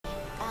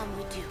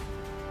you.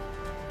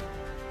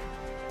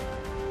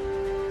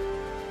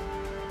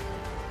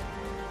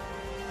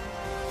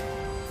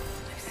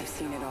 I've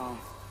seen it all.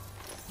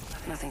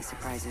 Nothing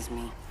surprises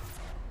me.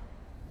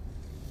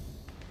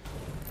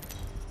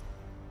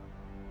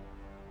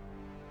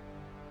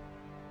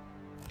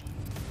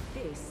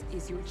 This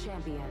is your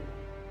champion.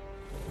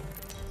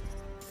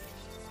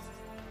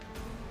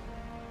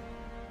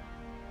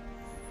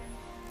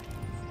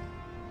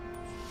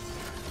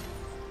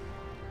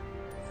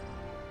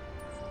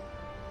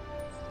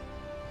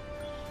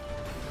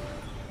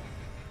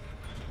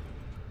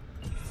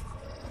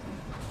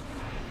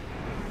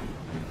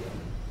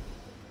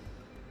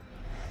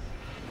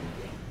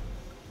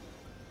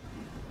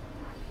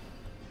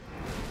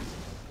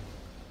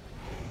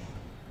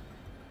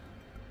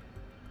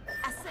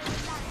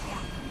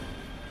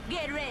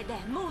 Get ready,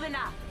 moving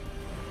up.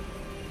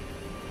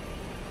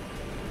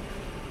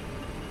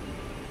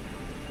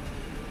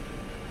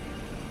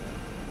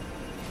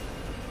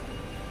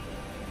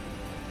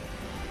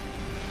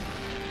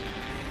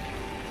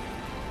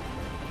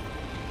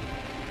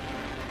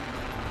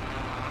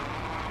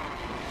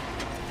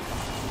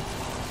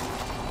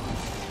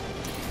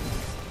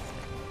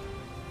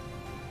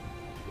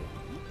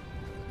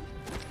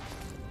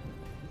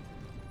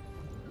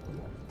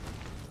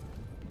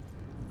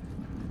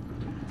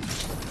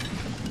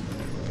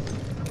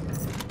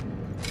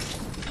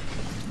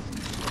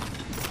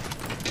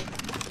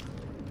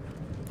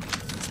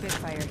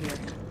 Spitfire here.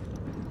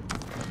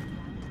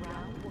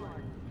 Round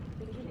 1.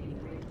 Beginning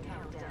ring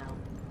countdown.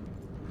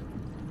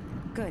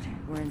 Good,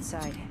 we're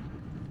inside.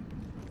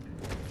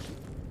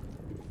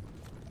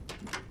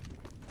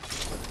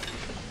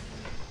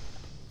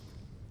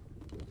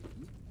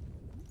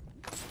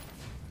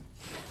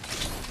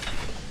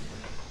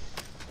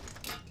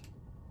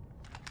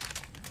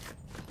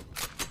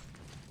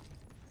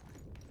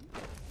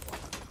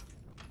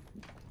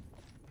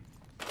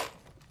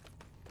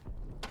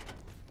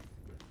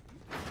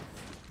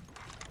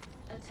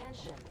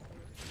 Attention.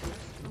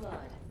 First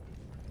blood.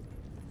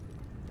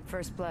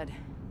 First blood.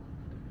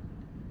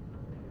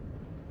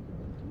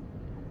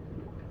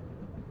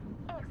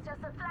 Extra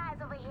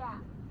supplies over here.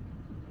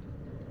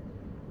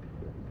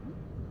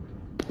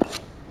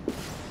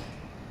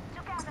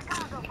 Took out the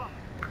cargo box.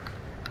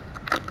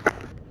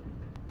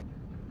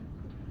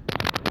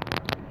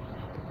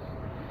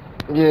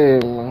 Yeah,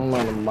 I'm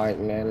on the mic,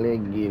 man.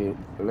 Let's get it.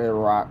 Let's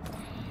rock.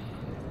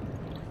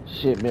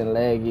 Shit been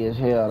laggy as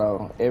hell,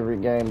 though. Every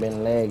game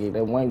been laggy.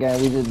 That one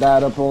game we just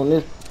died up on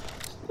this.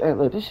 Hey,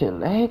 look, this shit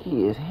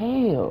laggy as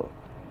hell.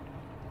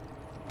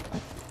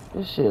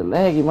 This shit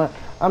laggy, man.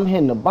 I'm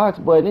hitting the box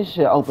button. This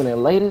shit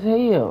opening late as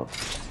hell.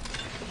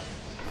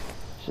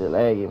 Shit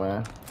laggy,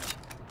 man.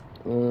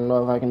 Don't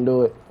know if I can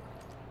do it.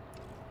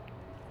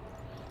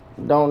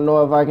 Don't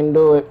know if I can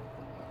do it.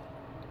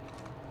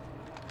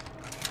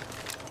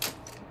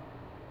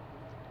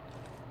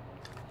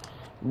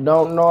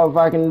 Don't know if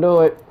I can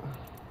do it.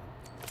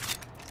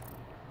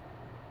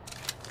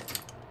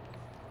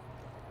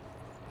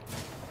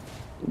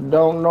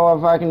 Don't know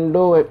if I can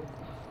do it.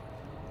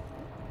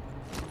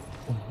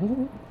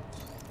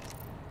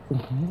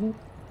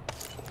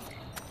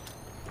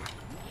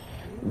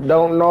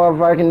 Don't know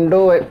if I can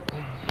do it.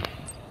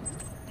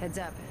 Heads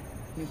up.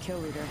 New kill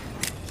leader.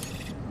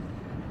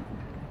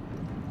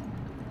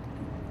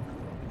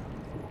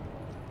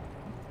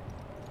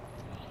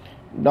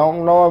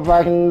 Don't know if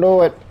I can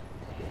do it.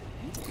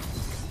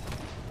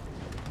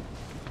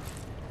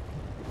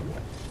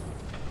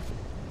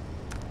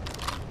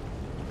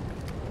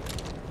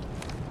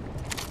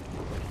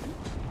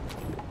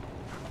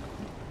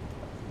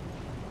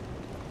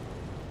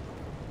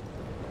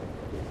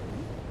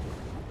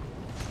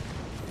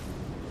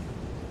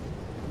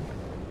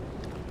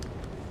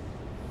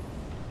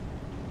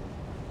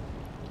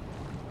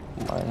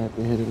 Might have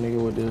to hit a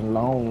nigga with this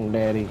long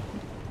daddy.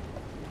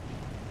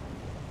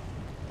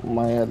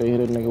 Might have to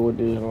hit a nigga with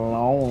this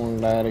long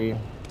daddy.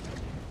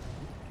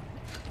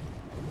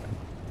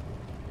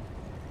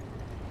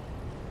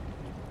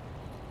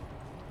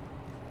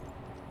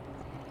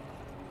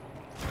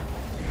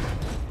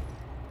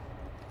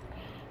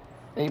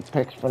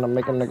 Apex finna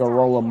make a nigga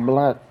roll a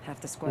blunt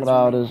Half the squad's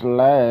without remaining. his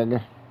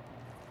lag.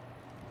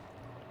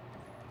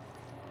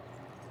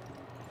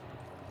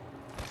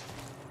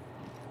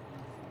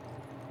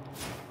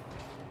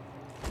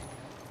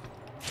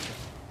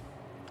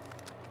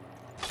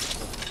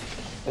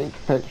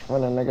 Apex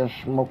finna nigga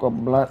smoke a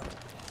blunt.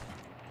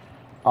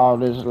 All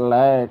this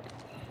lag.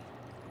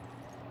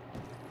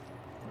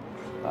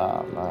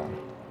 Ah, man.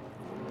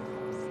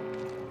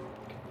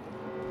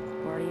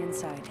 Already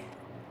inside.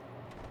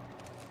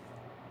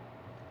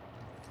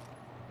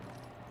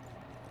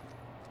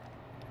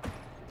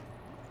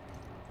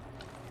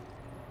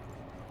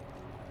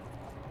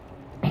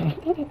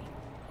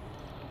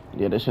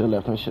 Yeah, they should have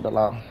left him shit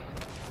alone.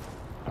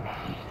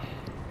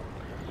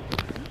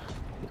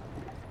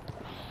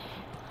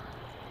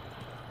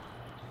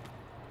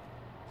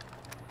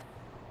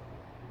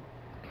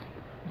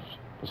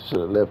 Should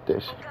have left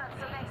this.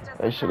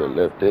 They should have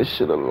left this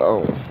shit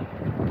alone.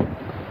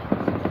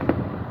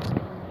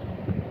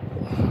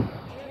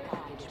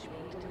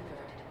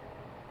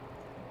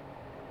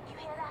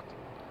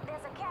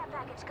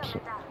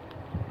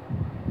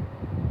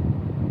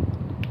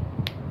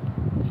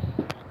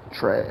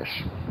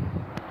 trash.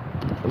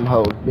 Them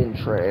hoes been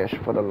trash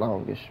for the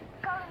longest.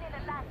 Calling in a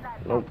lifeline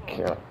No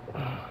package. cap.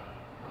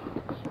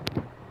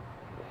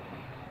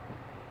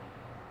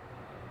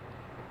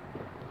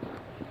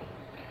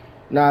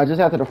 Nah, just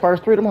after the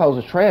first 3, them hoes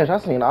was trash. I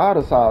seen all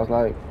the sauce.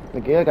 Like,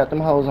 Miguel got them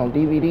hoes on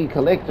DVD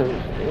collectors.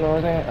 You know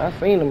what I'm saying? I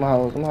seen them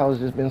hoes. Them hoes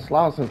just been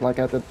slaw since like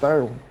after the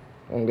 3rd one.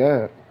 Oh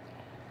God.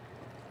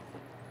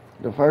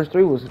 The first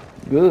 3 was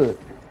good.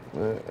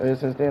 But ever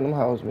since then, them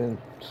hoes been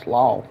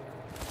slaw.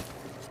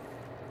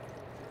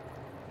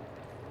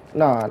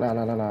 Nah.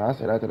 I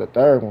said after the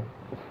 3rd one.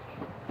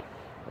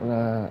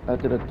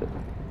 After the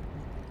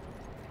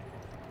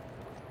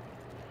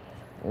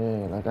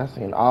yeah, like I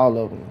seen all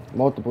of them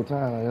multiple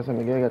times. Like I said,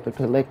 Miguel got the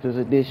collector's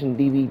edition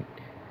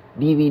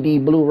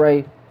DVD,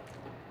 Blu-ray.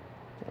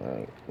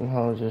 Like, them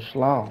hoes just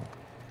slaw.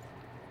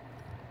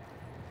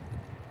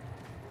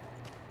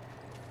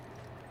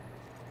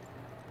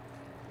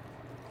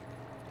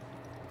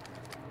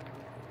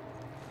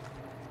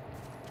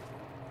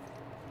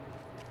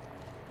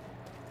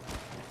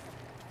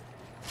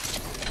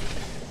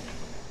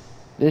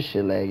 This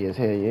shit laggy as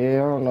hell, yeah.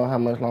 I don't know how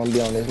much longer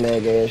be on this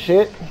lag ass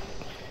shit.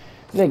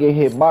 Nigga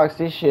hit box,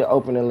 this shit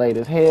opening late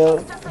as hell.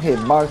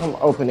 Hit box, I'm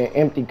opening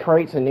empty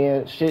crates and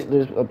then shit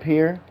just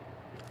appear.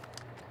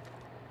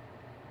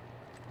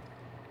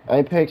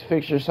 Apex,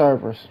 fix your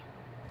servers.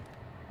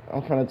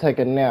 I'm trying to take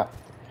a nap.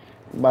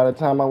 By the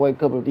time I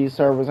wake up, if these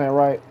servers ain't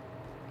right,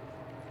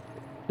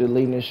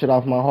 deleting this shit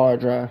off my hard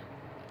drive.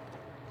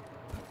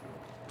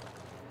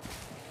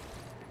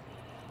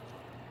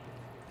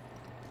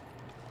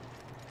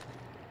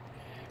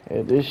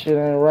 If this shit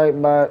ain't right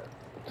by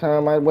the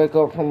time I wake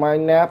up from my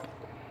nap,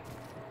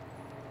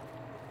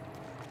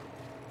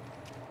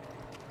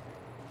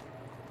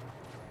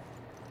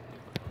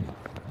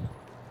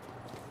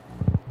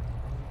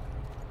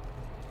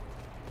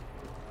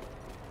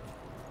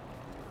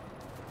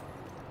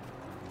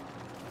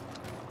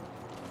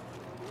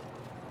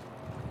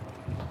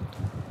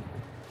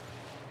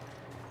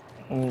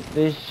 if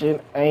this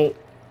shit ain't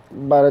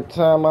by the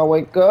time I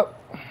wake up,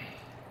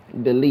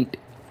 delete.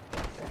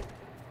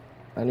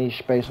 I need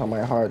space on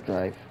my hard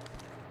drive.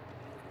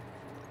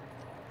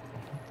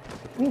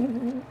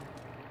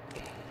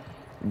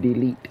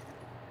 Delete.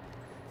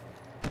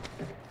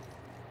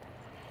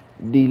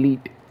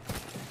 Delete.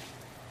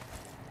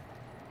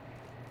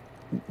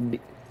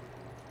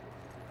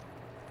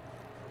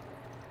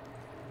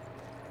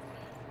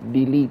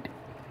 Delete.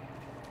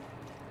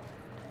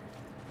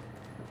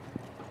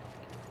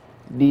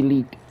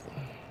 Delete.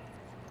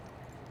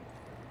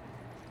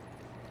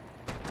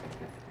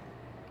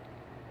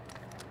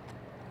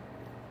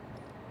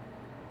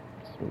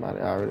 Somebody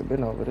already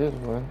been over this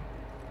one.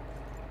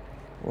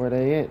 Where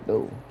they at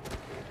though?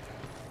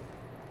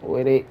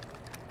 Where they?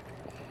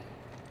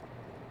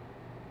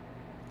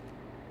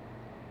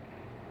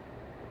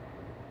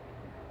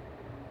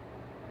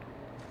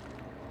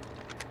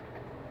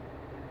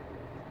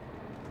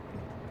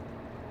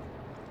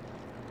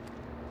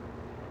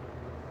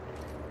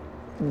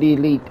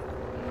 Delete.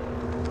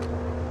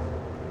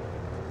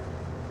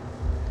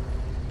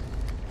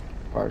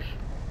 First.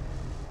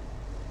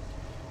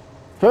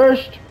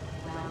 First.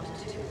 Round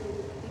 2.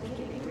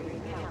 Beginning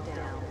ring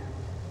countdown.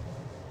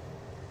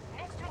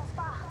 Next ring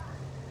spot.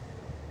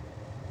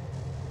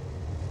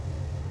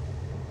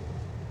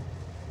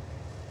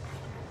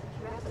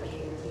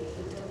 Replicator being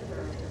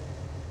delivered.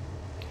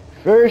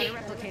 First.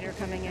 Replicator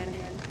coming in.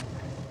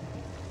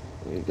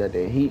 We got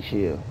that heat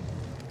shield.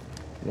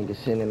 Nigga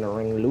sitting in the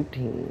ring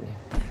looting.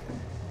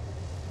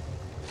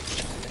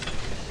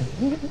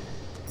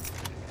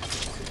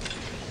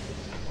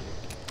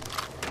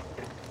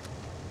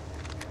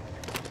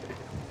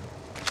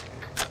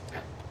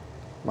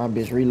 My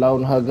bitch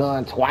reloading her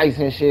gun twice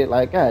and shit.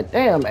 Like, god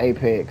damn,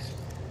 Apex.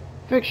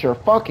 Fix your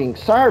fucking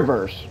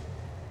servers.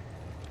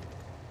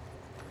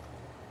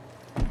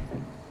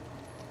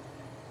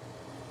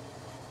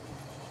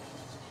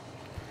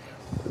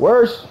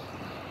 Worse.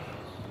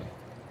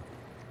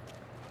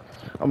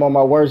 I'm on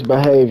my worst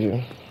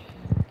behavior.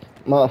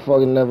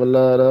 Motherfucker never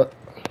loved up.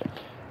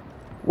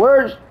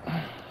 Worse.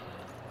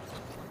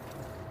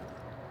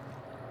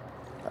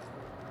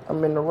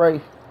 I'm in the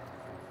race.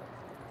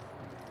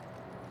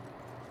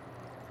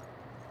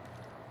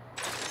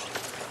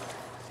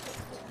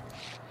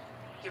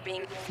 You're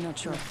being not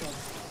sure.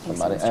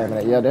 Somebody aiming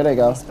at. Yeah, there they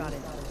go. Spotted.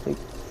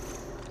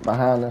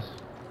 Behind us.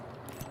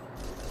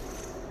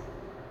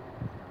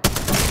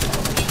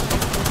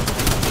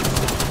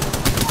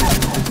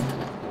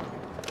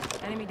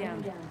 Enemy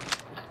down.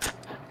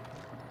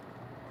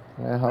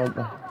 Yeah, hold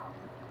on.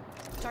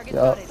 Target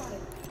Yup. spotted.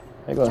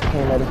 They go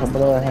teammate for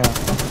bloodhound.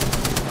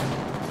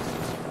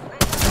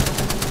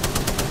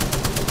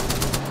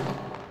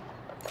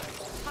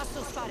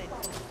 Hostile spotted.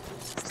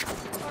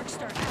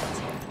 Arcstar out.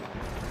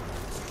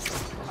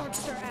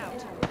 Arcstar out.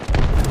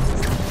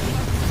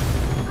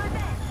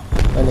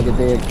 That nigga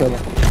dead, kill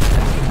him.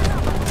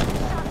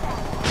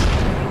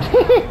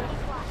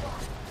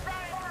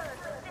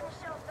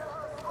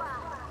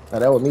 Now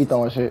that was me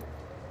throwing shit.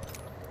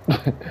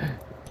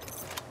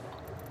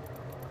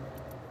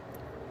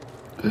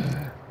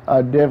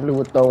 I definitely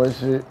would throw that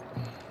shit.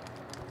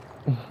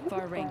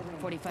 Far ring,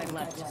 45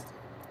 left. I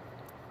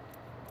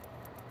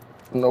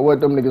don't know what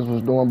them niggas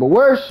was doing, but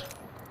worse.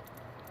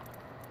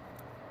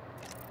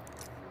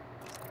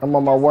 I'm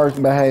on my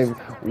worst behavior.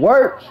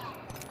 Worse.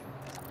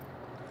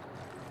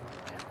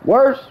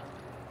 Worse.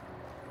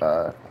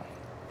 I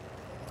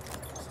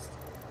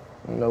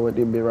don't know what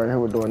this bitch right here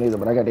was doing either,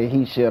 but I got that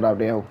heat shield out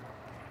there.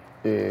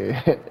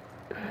 Yeah.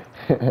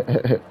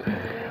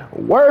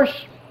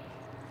 Worse.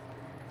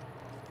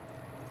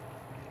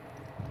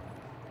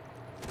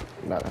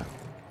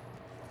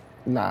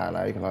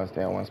 Nah, you can only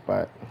stay in one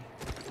spot.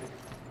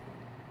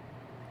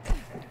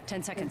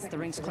 10 seconds, the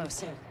ring's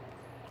close.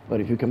 But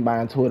if you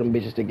combine two of them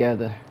bitches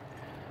together,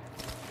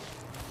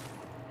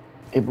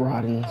 it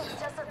broadens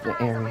the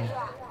area.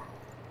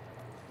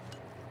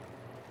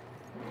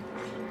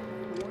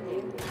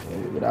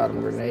 With all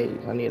them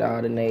grenades, I need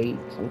all the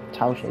nades. I'm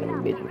tossing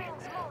them bitches.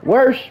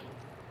 Worse.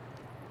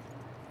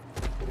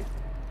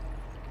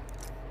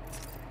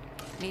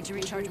 Need to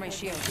recharge my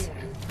shields.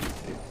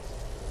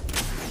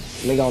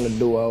 Nigga on the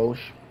duos.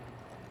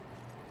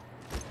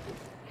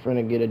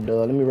 Finna get a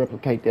dub. Let me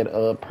replicate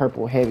that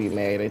purple heavy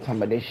mag. They talking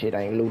about this shit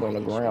ain't loot on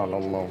the ground no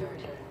more.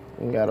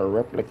 We gotta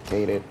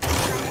replicate it.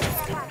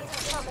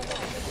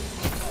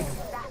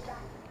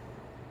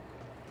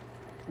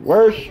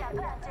 Worse.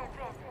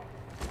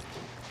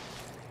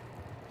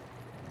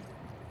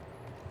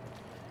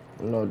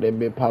 No, that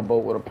bitch pop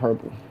up with a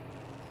purple.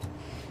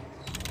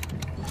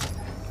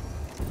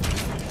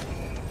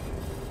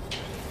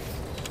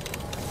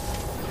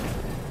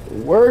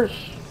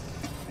 Worse.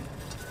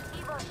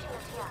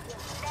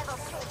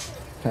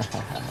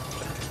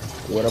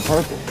 With a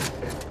purple.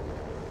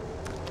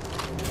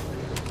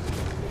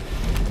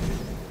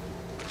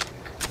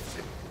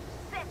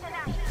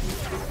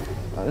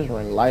 Oh, this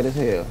ring light as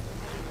hell.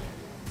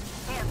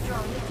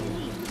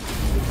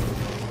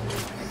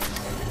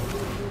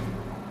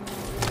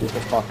 Get the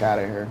fuck out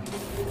of here.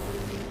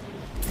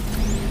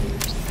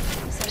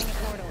 Setting a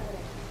portal.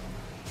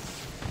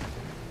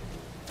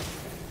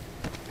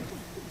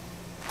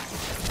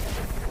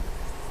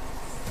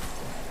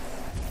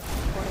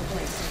 Portal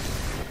placed.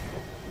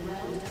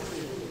 Round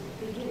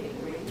 3. Beginning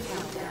ring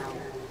countdown.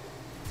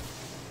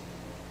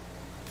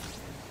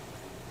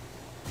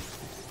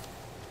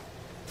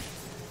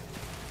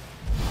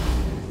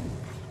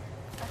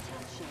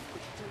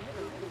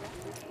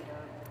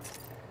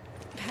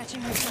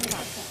 Patching myself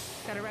up.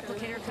 Got a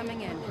replicator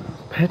coming in.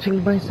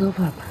 Patching myself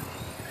up.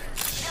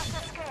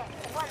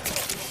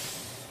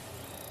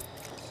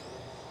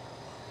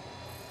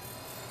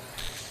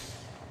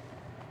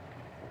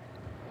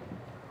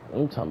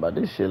 I'm talking about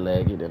this shit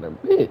laggy than a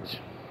bitch.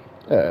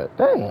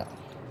 Damn.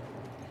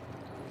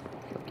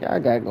 What y'all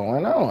got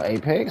going on?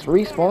 Apex,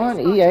 Respawn,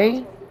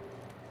 EA.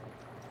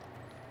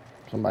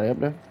 Somebody up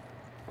there?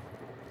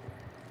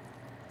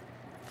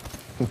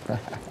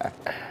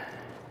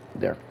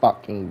 They're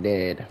fucking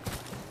dead.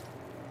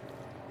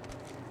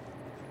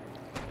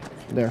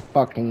 They're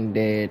fucking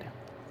dead.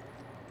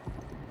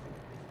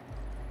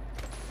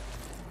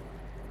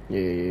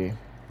 Yeah.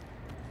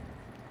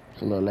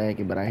 It's a little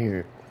laggy, but I hear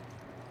it.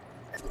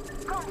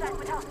 Contact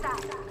with hostile.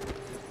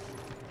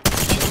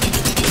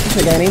 This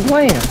nigga ain't even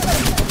playing.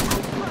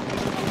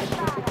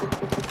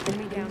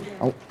 Enemy down.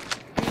 Oh,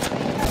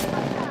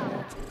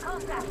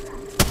 Contact.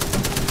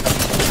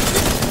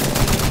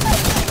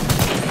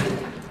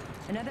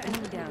 Another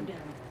enemy down.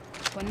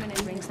 1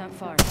 minute, ring's not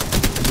far.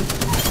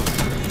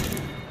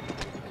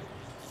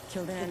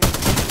 Killed an enemy.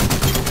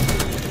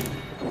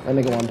 that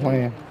nigga wasn't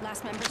playing.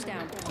 Last member's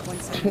down. 1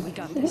 second, we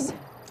got this.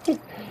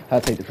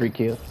 I'll take the free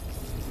kill.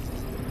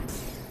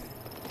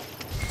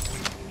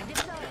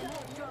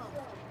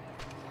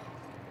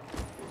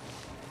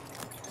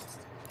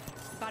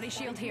 Body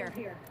shield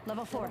here.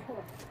 Level 4.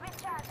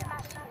 Recharge the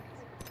machine.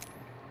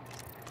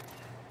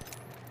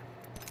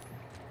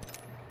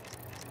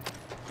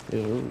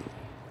 Yeah.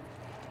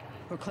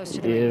 We're close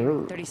to the Yeah.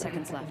 ring. 30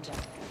 seconds left.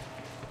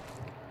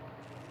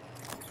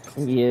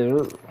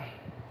 Yeah.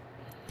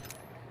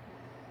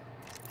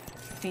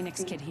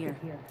 Phoenix kid here.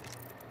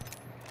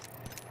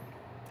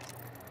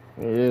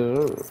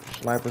 Yeah.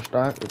 Sniper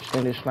stock,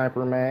 extended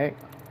sniper mag.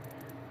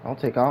 I'll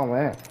take all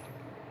that.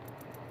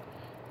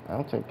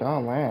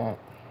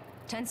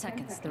 10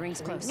 seconds, the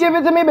ring's close. Give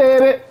it to me,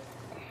 baby.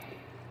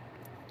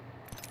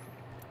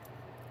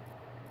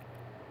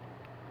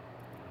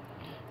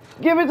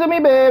 Give it to me,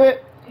 baby.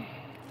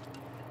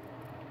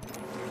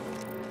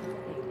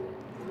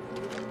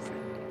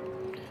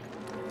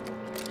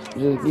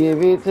 Just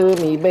give it to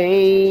me,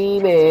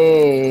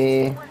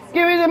 baby.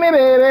 Give it to me,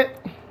 baby.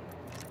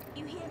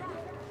 You hear that?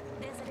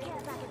 There's a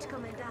care package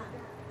coming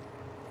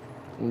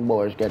down.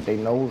 Boys got their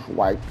nose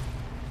wiped.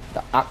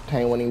 The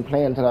octane wasn't even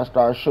playing until I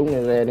started shooting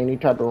his ass and he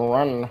tried to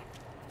run.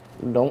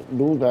 Don't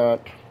do that.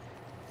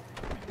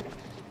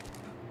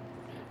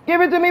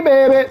 Give it to me,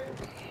 baby.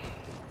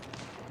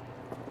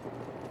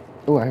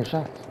 Ooh, I hear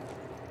shots.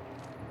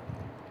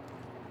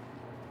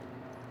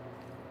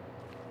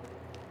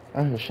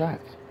 I hear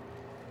shots.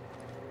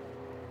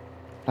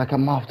 Like a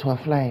moth to a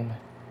flame.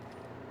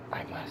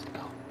 I must go.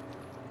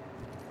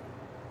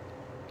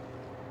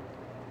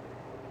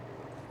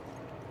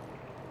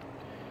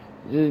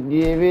 Just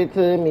give it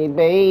to me,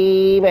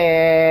 baby.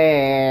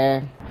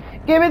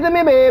 Give it to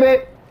me,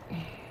 baby.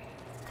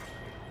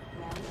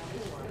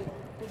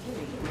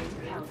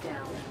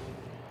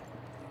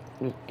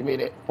 Just give me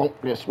that funk,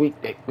 that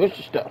sweet, that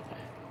gushy stuff.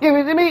 Give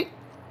it to me.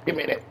 Give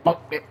me that funk,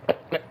 that.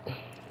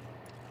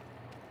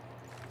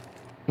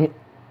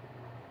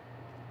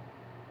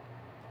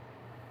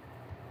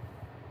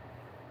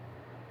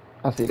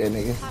 I see that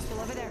nigga. Hostile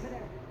over there.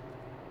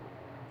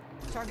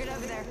 Target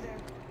over there.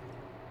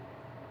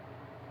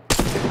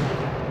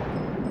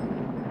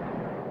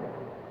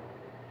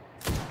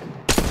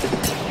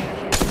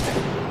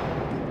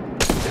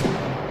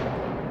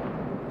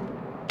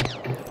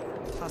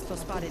 Hostile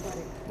spotted.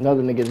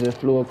 Another nigga just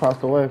flew across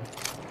the way.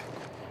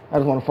 I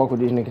just want to fuck with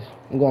these niggas.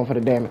 I'm going for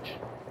the damage.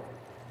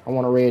 I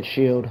want a red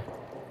shield.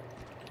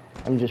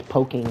 I'm just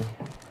poking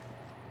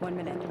 1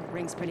 minute.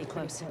 Ring's pretty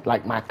close.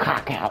 like my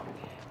cock out.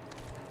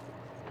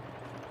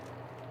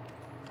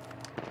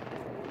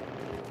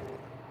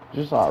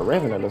 Just saw a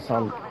revenant or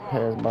something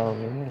pass by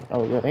me.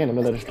 Oh yeah, they in the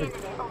middle of the street.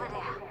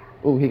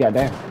 Ooh, he got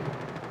down.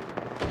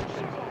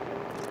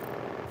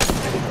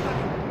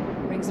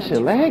 Ring's on Shit you.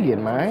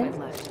 lagging, man. 5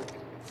 left.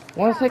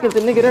 1 second the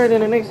nigga there,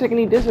 then the next second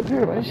he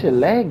disappeared, man. This shit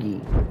laggy.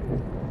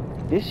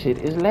 This shit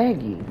is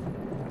laggy.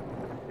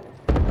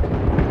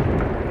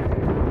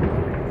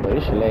 But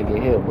this shit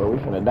laggy here, bro. We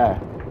finna die.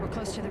 We're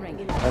close to the ring.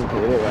 I can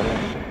tell you that right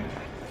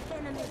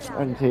now.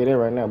 I can tell you that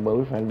right now, bro.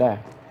 We finna die.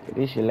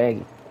 This shit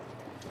laggy.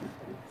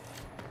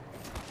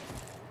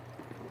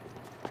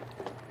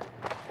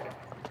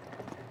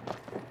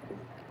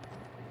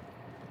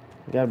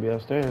 You gotta be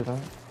upstairs, huh?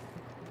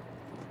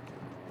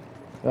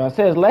 I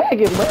said it's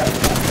lagging, bro.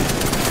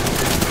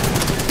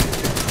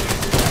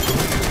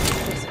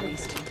 This at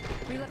least.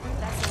 Reload.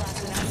 That's the last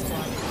of that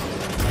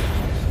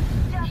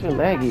squad. Shit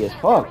laggy as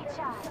fuck.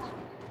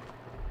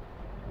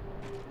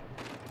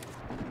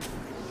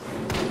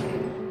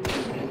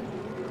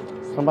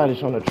 Somebody's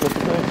showing a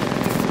triple thing.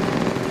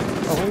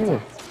 Oh, wait a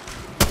minute.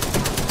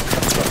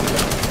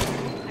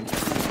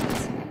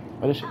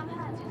 Oh, this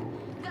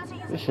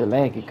shit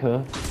laggy,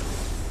 cuz.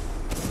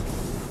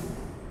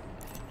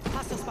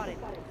 Hostile spotted.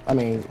 I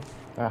mean,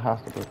 not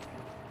hostile,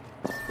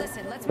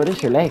 Listen, let's but this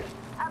shit laggy.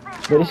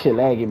 But this shit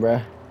laggy,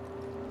 bruh.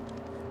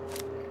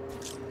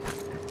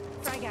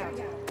 frag out.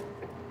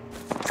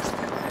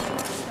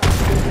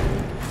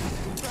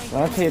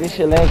 When I tell you this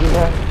shit laggy,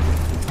 bruh.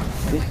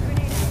 This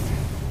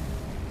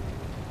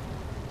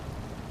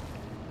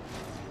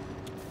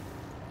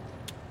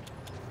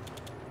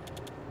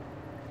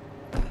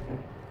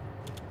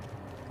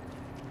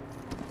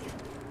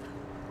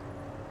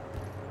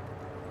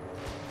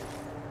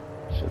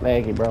shit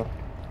laggy, bro.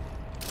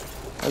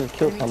 I just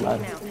killed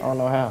somebody. I don't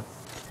know how.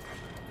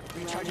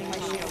 Recharging my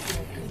shield.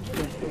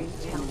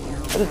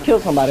 I just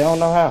killed somebody. I don't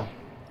know how.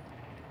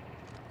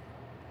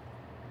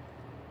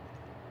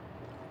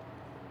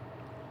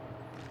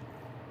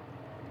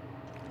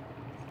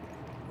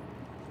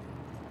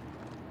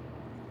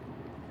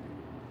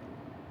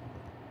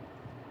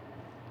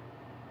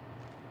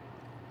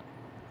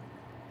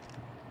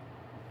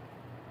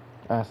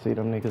 I see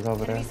them niggas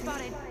over there. Enemy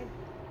spotted.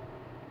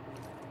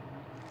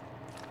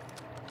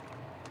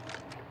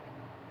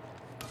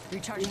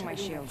 Recharging my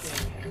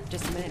shields.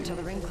 Just a minute until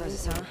the ring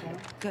closes, huh?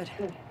 Good.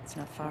 It's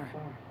not far.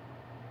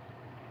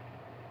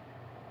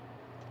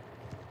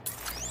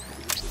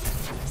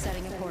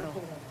 Setting a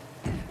portal.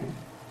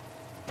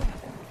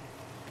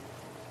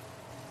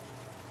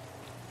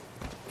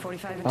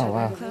 .45 until Oh,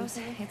 wow. ring close.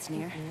 It's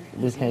near.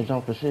 Just can't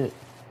jump for shit.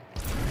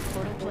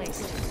 Portal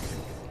placed.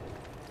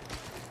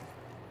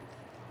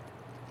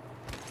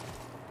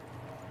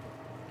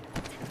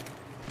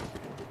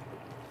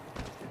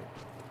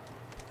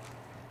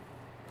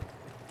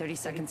 .30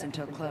 seconds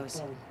until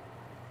close.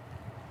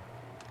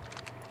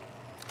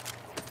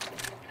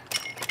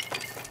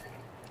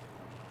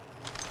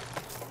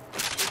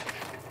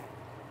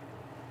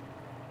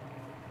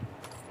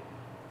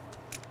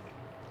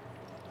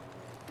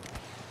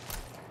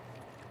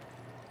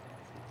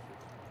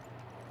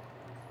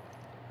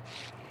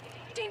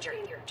 Danger.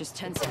 Just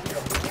 10 seconds.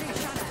 Getting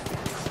shot at.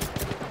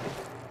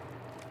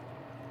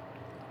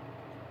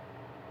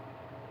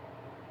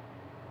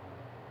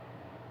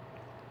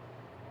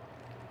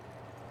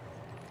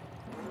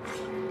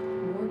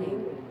 Warning.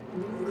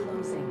 Room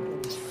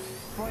closing.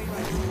 Void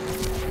right.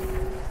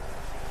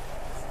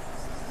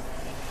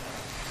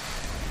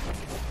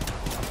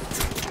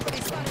 They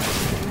spotted me.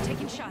 I'm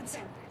taking shots.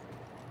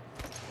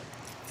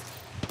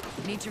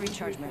 Need to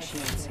recharge my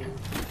shields.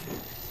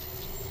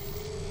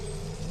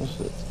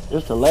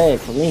 It's a lag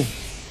for me.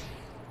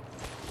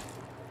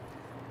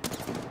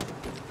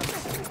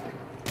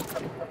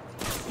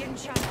 Getting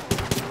shot at.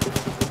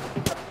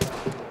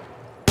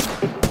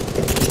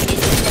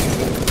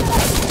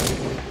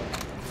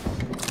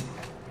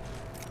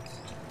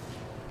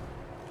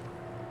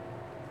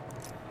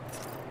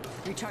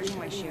 Recharging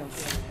my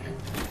shields.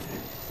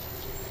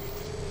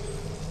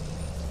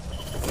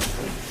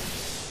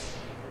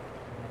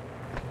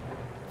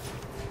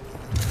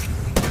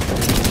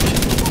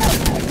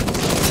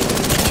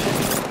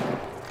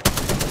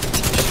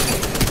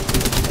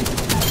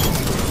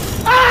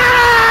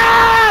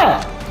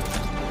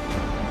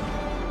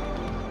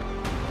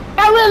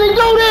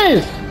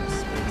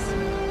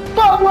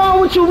 Fuck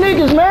wrong with you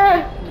niggas,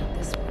 man?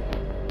 This one.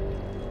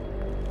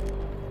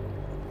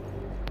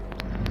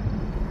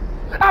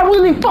 I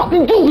really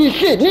fucking do this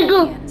shit,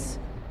 nigga. Hands.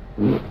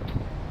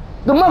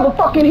 The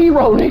motherfucking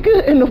hero,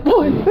 nigga, and the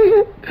voice,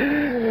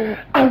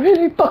 nigga. I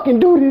really fucking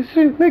do this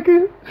shit,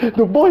 nigga.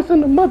 The voice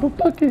and the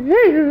motherfucking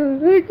hero,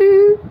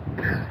 nigga.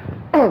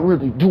 I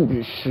really do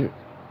this shit.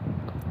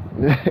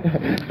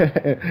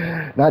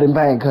 Not in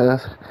vain,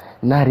 cuz.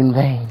 Not in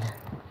vain.